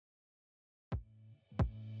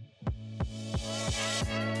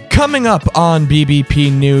Coming up on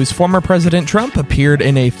BBP News, former President Trump appeared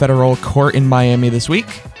in a federal court in Miami this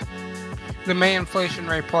week. The May inflation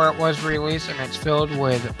report was released and it's filled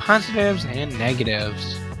with positives and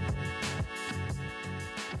negatives.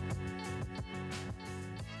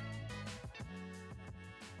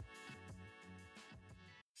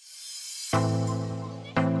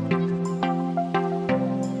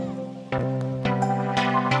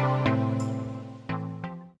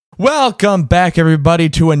 Welcome back, everybody,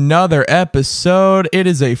 to another episode. It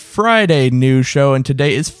is a Friday news show, and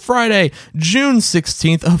today is Friday, June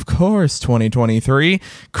 16th, of course, 2023.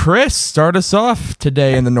 Chris, start us off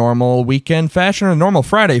today in the normal weekend fashion, or normal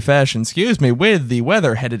Friday fashion, with the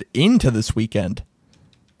weather headed into this weekend.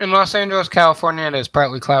 In Los Angeles, California, it is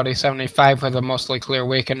partly cloudy, 75 with a mostly clear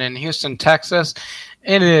weekend. In Houston, Texas,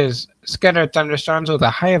 it is scattered thunderstorms with a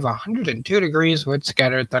high of 102 degrees with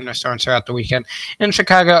scattered thunderstorms throughout the weekend. In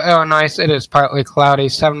Chicago, Illinois, it is partly cloudy,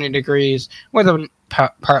 70 degrees with a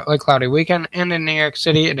partly cloudy weekend. And in New York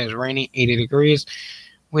City, it is rainy, 80 degrees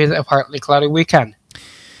with a partly cloudy weekend.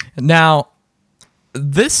 Now,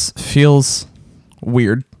 this feels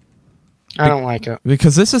weird. I don't like it.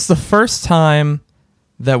 Because this is the first time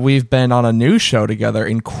that we've been on a news show together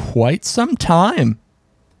in quite some time.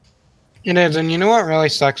 It is, and you know what really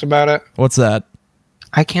sucks about it? What's that?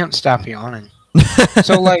 I can't stop yawning.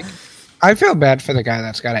 So, I feel bad for the guy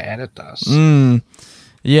that's got to edit this.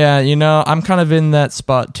 Yeah, I'm kind of in that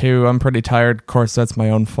spot, too. I'm pretty tired. Of course, that's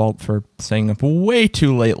my own fault for staying up way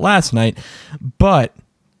too late last night. But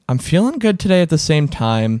I'm feeling good today at the same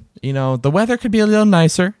time. The weather could be a little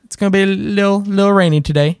nicer. It's going to be a little rainy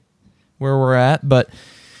today where we're at. But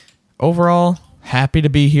overall, happy to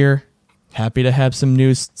be here. Happy to have some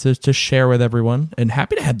news to share with everyone, and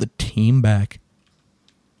happy to have the team back.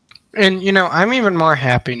 And, I'm even more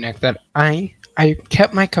happy, Nick, that I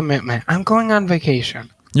kept my commitment. I'm going on vacation.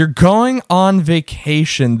 You're going on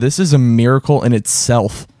vacation. This is a miracle in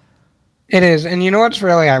itself. It is. And you know what's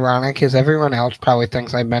really ironic is everyone else probably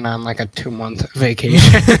thinks I've been on a 2-month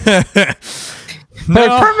vacation. But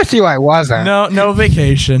I promise you I wasn't. No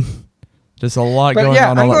vacation. There's a lot going on all at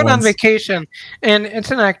once. I'm going on vacation, and it's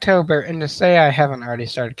in October, and to say I haven't already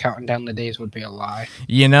started counting down the days would be a lie.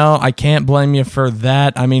 I can't blame you for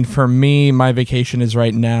that. I mean, for me, my vacation is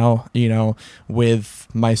right now, with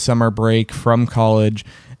my summer break from college,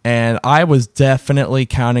 and I was definitely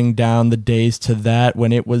counting down the days to that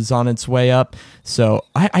when it was on its way up, so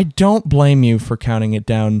I don't blame you for counting it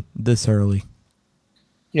down this early.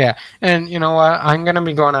 Yeah, and you know what? I'm going to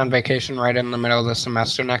be going on vacation right in the middle of the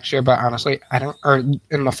semester next year, but honestly, or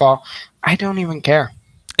in the fall, I don't even care.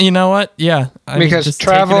 You know what? Yeah. Because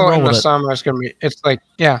travel in the summer is going to be,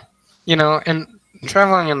 and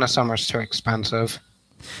traveling in the summer is too expensive.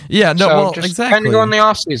 Yeah, just exactly. Kind of go in the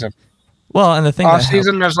off-season. Well, and the thing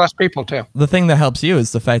off-season, there's less people, too. The thing that helps you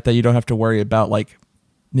is the fact that you don't have to worry about,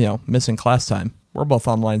 missing class time. We're both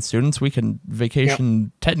online students. We can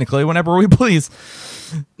vacation technically whenever we please.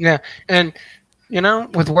 Yeah, and,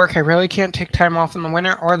 with work, I really can't take time off in the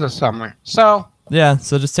winter or the summer. So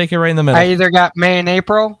just take it right in the middle. I either got May and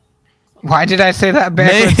April. Why did I say that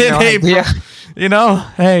backwards? May and April.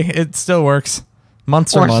 Hey, it still works.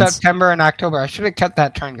 Months or months. September and October. I should have kept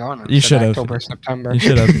that trend going. You should have. October, September. You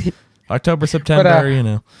should have. October,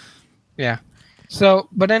 September, Yeah. So,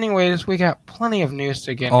 but anyways, we got plenty of news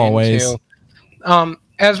to get Always. into.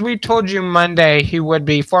 As we told you Monday,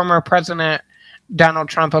 former President Donald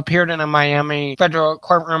Trump appeared in a Miami federal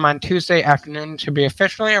courtroom on Tuesday afternoon to be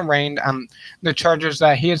officially arraigned on the charges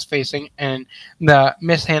that he is facing in the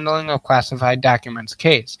mishandling of classified documents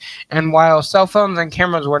case. And while cell phones and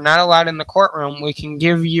cameras were not allowed in the courtroom, we can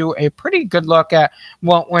give you a pretty good look at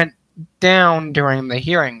what went down during the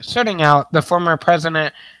hearing. Starting out, the former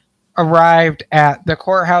president arrived at the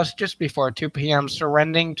courthouse just before 2 p.m.,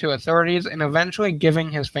 surrendering to authorities and eventually giving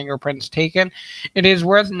his fingerprints taken. It is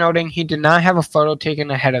worth noting he did not have a photo taken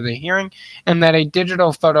ahead of the hearing and that a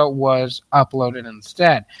digital photo was uploaded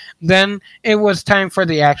instead. Then it was time for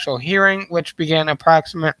the actual hearing, which began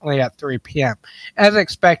approximately at 3 p.m. As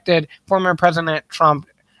expected, former President Trump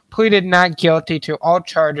pleaded not guilty to all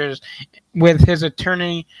charges, with his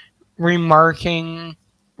attorney remarking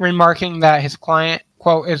that his client,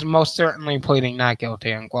 quote, is most certainly pleading not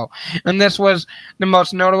guilty, unquote. And this was the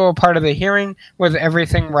most notable part of the hearing, with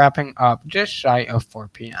everything wrapping up just shy of 4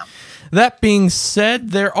 p.m. That being said,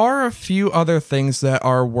 there are a few other things that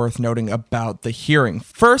are worth noting about the hearing.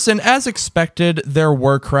 First, and as expected, there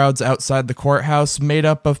were crowds outside the courthouse made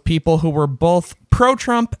up of people who were both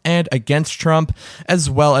pro-Trump and against Trump, as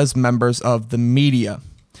well as members of the media.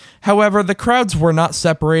 However, the crowds were not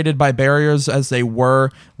separated by barriers as they were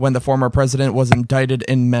when the former president was indicted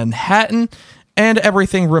in Manhattan, and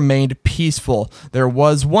everything remained peaceful. There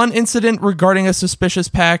was one incident regarding a suspicious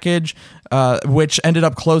package, which ended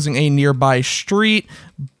up closing a nearby street,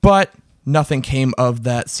 but nothing came of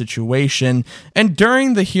that situation. And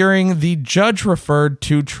during the hearing, the judge referred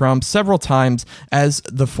to Trump several times as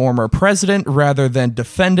the former president rather than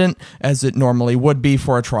defendant, as it normally would be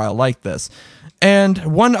for a trial like this.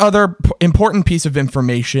 And one other important piece of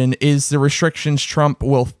information is the restrictions Trump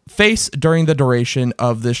will face during the duration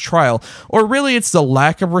of this trial. Or really, it's the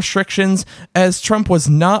lack of restrictions, as Trump was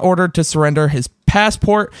not ordered to surrender his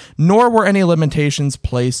passport, nor were any limitations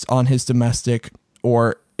placed on his domestic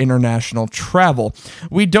or international travel.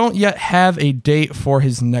 We don't yet have a date for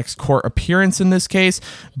his next court appearance in this case,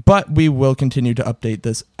 but we will continue to update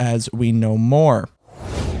this as we know more.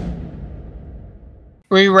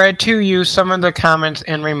 We read to you some of the comments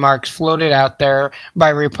and remarks floated out there by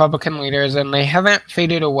Republican leaders, and they haven't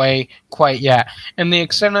faded away quite yet. And the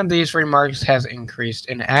extent of these remarks has increased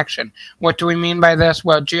in action. What do we mean by this?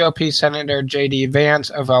 Well, GOP Senator J.D. Vance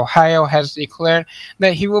of Ohio has declared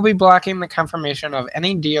that he will be blocking the confirmation of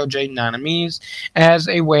any DOJ nominees as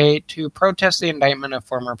a way to protest the indictment of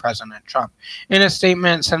former President Trump. In a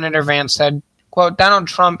statement, Senator Vance said, quote, "Donald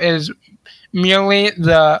Trump is merely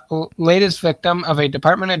the latest victim of a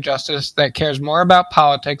Department of Justice that cares more about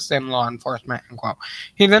politics than law enforcement," end quote.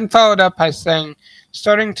 He then followed up by saying,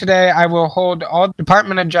 "Starting today, I will hold all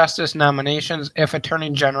Department of Justice nominations. If Attorney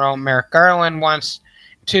General Merrick Garland wants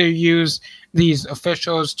to use these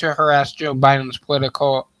officials to harass Joe Biden's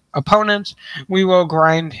political opponents, we will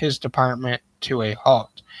grind his department to a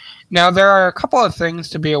halt." Now, there are a couple of things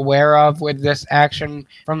to be aware of with this action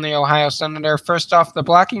from the Ohio senator. First off, the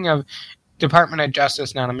blocking of Department of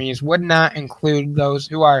Justice nominees would not include those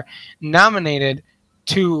who are nominated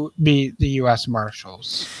to be the U.S.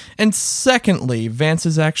 Marshals. And secondly,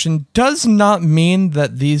 Vance's action does not mean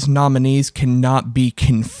that these nominees cannot be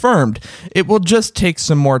confirmed. It will just take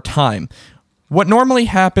some more time. What normally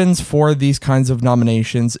happens for these kinds of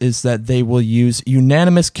nominations is that they will use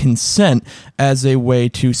unanimous consent as a way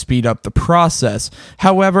to speed up the process.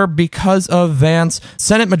 However, because of Vance,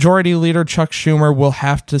 Senate Majority Leader Chuck Schumer will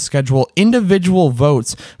have to schedule individual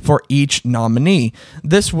votes for each nominee.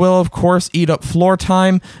 This will, of course, eat up floor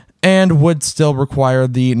time and would still require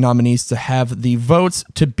the nominees to have the votes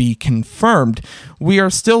to be confirmed. We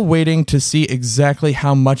are still waiting to see exactly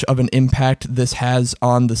how much of an impact this has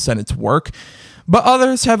on the Senate's work. But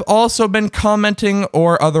others have also been commenting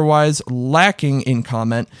or otherwise lacking in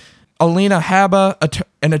comment. Alina Habba,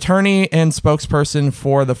 an attorney and spokesperson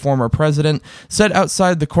for the former president, said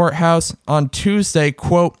outside the courthouse on Tuesday,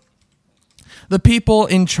 quote, "The people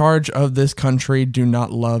in charge of this country do not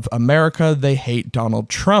love America. They hate Donald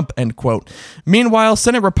Trump," end quote. Meanwhile,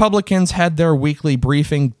 Senate Republicans had their weekly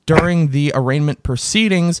briefing during the arraignment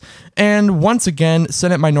proceedings, and once again,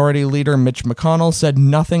 Senate Minority Leader Mitch McConnell said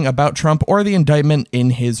nothing about Trump or the indictment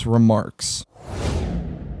in his remarks.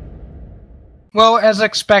 Well, as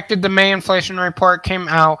expected, the May inflation report came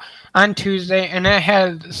out on Tuesday, and it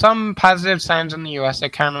had some positive signs in the U.S.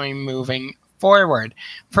 economy moving forward.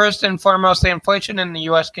 First and foremost, the inflation in the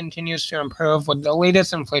U.S. continues to improve, with the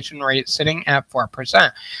latest inflation rate sitting at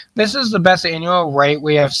 4%. This is the best annual rate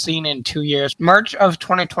we have seen in 2 years, March of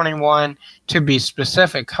 2021 to be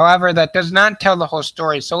specific. However, that does not tell the whole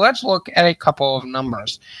story, so let's look at a couple of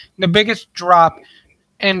numbers. The biggest drop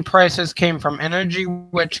in prices came from energy,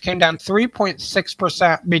 which came down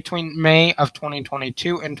 3.6% between May of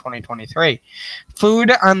 2022 and 2023.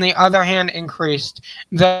 Food, on the other hand, increased,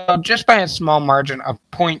 though just by a small margin of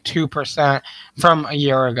 0.2% from a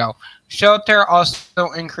year ago. Shelter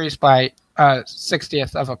also increased by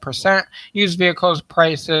 0.60%. Used vehicles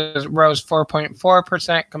prices rose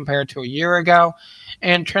 4.4% compared to a year ago,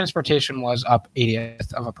 and transportation was up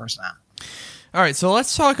 0.80%. All right, so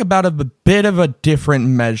let's talk about a bit of a different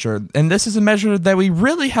measure, and this is a measure that we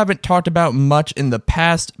really haven't talked about much in the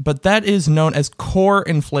past, but that is known as core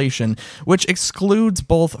inflation, which excludes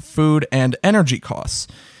both food and energy costs.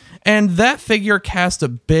 And that figure casts a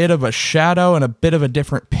bit of a shadow and a bit of a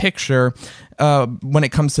different picture when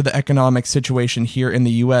it comes to the economic situation here in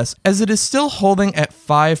the U.S., as it is still holding at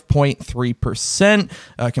 5.3%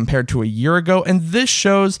 compared to a year ago. And this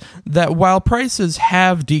shows that while prices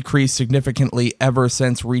have decreased significantly ever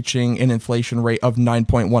since reaching an inflation rate of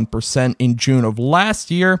 9.1% in June of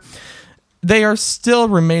last year, they are still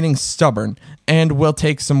remaining stubborn and will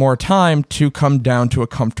take some more time to come down to a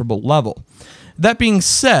comfortable level. That being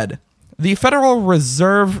said, The Federal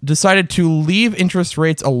Reserve decided to leave interest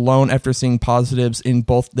rates alone after seeing positives in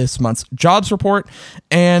both this month's jobs report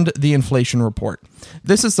and the inflation report.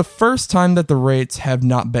 This is the first time that the rates have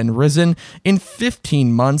not been risen in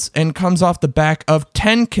 15 months and comes off the back of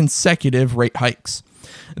 10 consecutive rate hikes.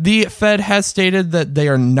 The Fed has stated that they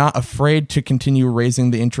are not afraid to continue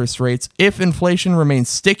raising the interest rates if inflation remains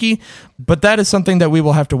sticky, but that is something that we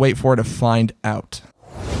will have to wait for to find out.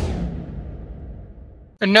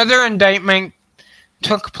 Another indictment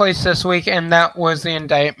took place this week, and that was the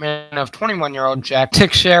indictment of 21-year-old Jack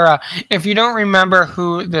Teixeira. If you don't remember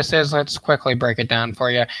who this is, let's quickly break it down for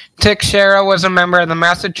you. Teixeira was a member of the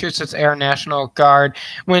Massachusetts Air National Guard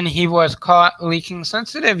when he was caught leaking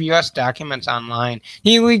sensitive U.S. documents online.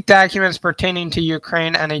 He leaked documents pertaining to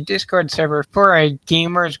Ukraine on a Discord server for a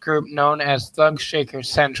gamers group known as Thug Shakers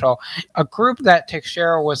Central, a group that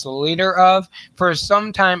Teixeira was the leader of. For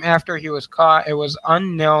some time after he was caught, it was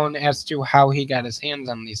unknown as to how he got his hands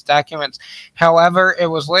on these documents. However, it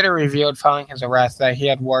was later revealed following his arrest that he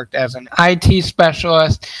had worked as an IT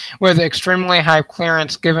specialist with extremely high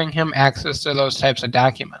clearance, giving him access to those types of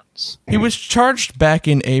documents. He was charged back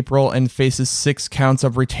in April and faces 6 counts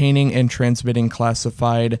of retaining and transmitting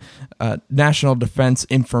classified national defense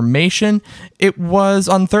information. It was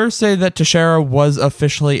on Thursday that Teixeira was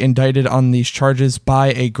officially indicted on these charges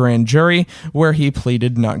by a grand jury, where he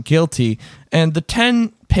pleaded not guilty. And the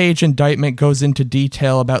 10-page indictment goes into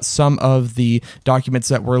detail about some of the documents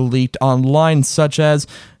that were leaked online, such as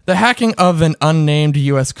the hacking of an unnamed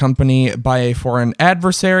U.S. company by a foreign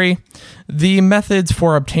adversary, the methods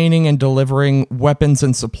for obtaining and delivering weapons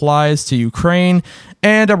and supplies to Ukraine,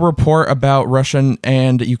 and a report about Russian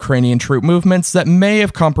and Ukrainian troop movements that may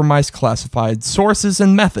have compromised classified sources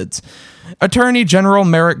and methods. Attorney General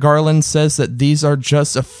Merrick Garland says that these are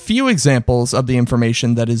just a few examples of the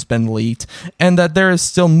information that has been leaked, and that there is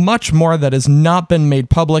still much more that has not been made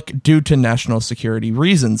public due to national security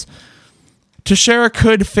reasons. Teixeira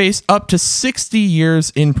could face up to 60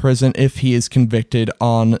 years in prison if he is convicted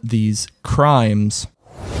on these crimes.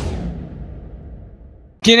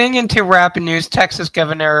 Getting into rapid news, Texas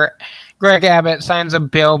Governor Greg Abbott signs a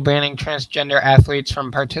bill banning transgender athletes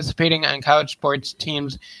from participating on college sports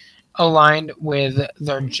teams aligned with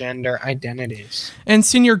their gender identities. And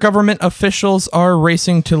senior government officials are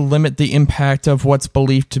racing to limit the impact of what's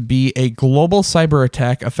believed to be a global cyber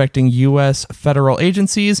attack affecting U.S. federal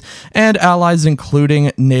agencies and allies,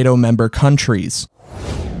 including NATO member countries.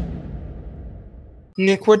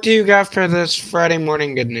 Nick, what do you got for this Friday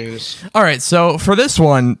morning good news? All right, so for this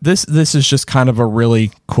one, this is just kind of a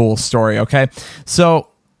really cool story, okay? So,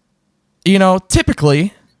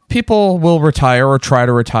 typically people will retire or try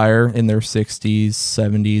to retire in their 60s,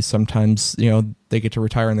 70s. Sometimes, they get to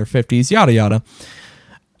retire in their 50s, yada, yada.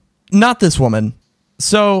 Not this woman.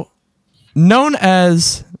 So, known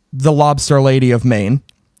as the Lobster Lady of Maine,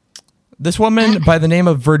 this woman by the name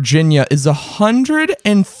of Virginia is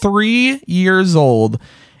 103 years old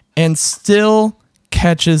and still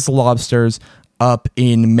catches lobsters up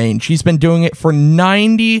in Maine. She's been doing it for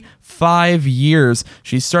 95 years.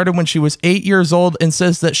 She started when she was 8 years old and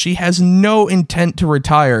says that she has no intent to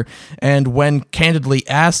retire. And when candidly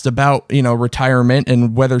asked about, retirement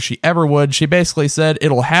and whether she ever would, she basically said,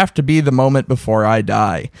 "It'll have to be the moment before I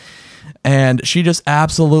die." And she just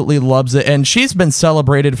absolutely loves it. And she's been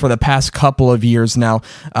celebrated for the past couple of years now.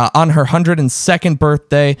 On her 102nd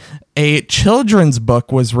birthday, a children's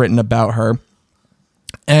book was written about her.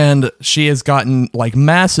 And she has gotten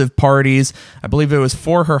massive parties. I believe it was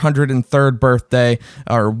for her 103rd birthday,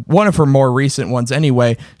 or one of her more recent ones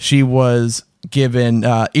anyway. She was given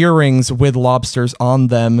earrings with lobsters on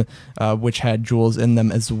them, which had jewels in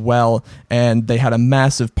them as well. And they had a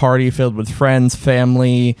massive party filled with friends,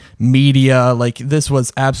 family, media. This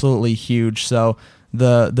was absolutely huge. So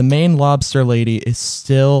the Maine Lobster Lady is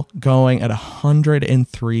still going at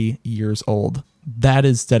 103 years old. That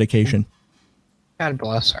is dedication. God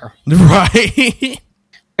bless her. Right.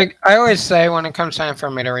 I always say when it comes time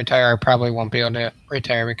for me to retire, I probably won't be able to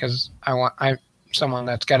retire because I'm someone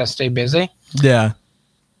that's got to stay busy. Yeah.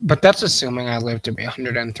 But that's assuming I live to be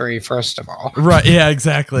 103, first of all. Right, yeah,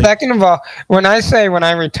 exactly. Second of all, when I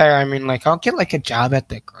retire, I mean, I'll get a job at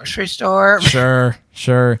the grocery store. Sure.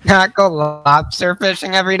 Not go lobster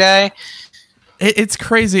fishing every day. It's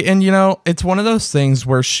crazy. And, it's one of those things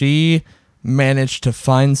where she managed to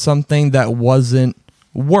find something that wasn't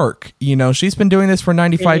work. She's been doing this for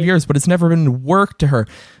 95 years, but it's never been work to her.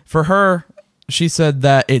 For her, she said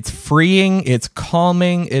that it's freeing, it's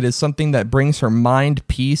calming, it is something that brings her mind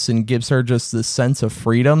peace and gives her just this sense of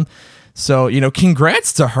freedom. So,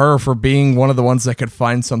 congrats to her for being one of the ones that could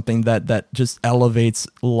find something that just elevates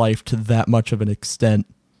life to that much of an extent.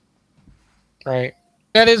 Right.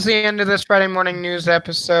 That is the end of this Friday morning news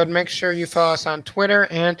episode. Make sure you follow us on Twitter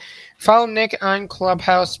and follow Nick on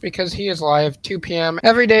Clubhouse because he is live 2 p.m.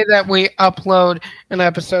 every day that we upload an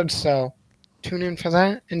episode. So tune in for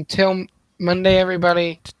that. Until Monday,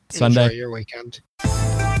 everybody, Sunday. Enjoy your weekend.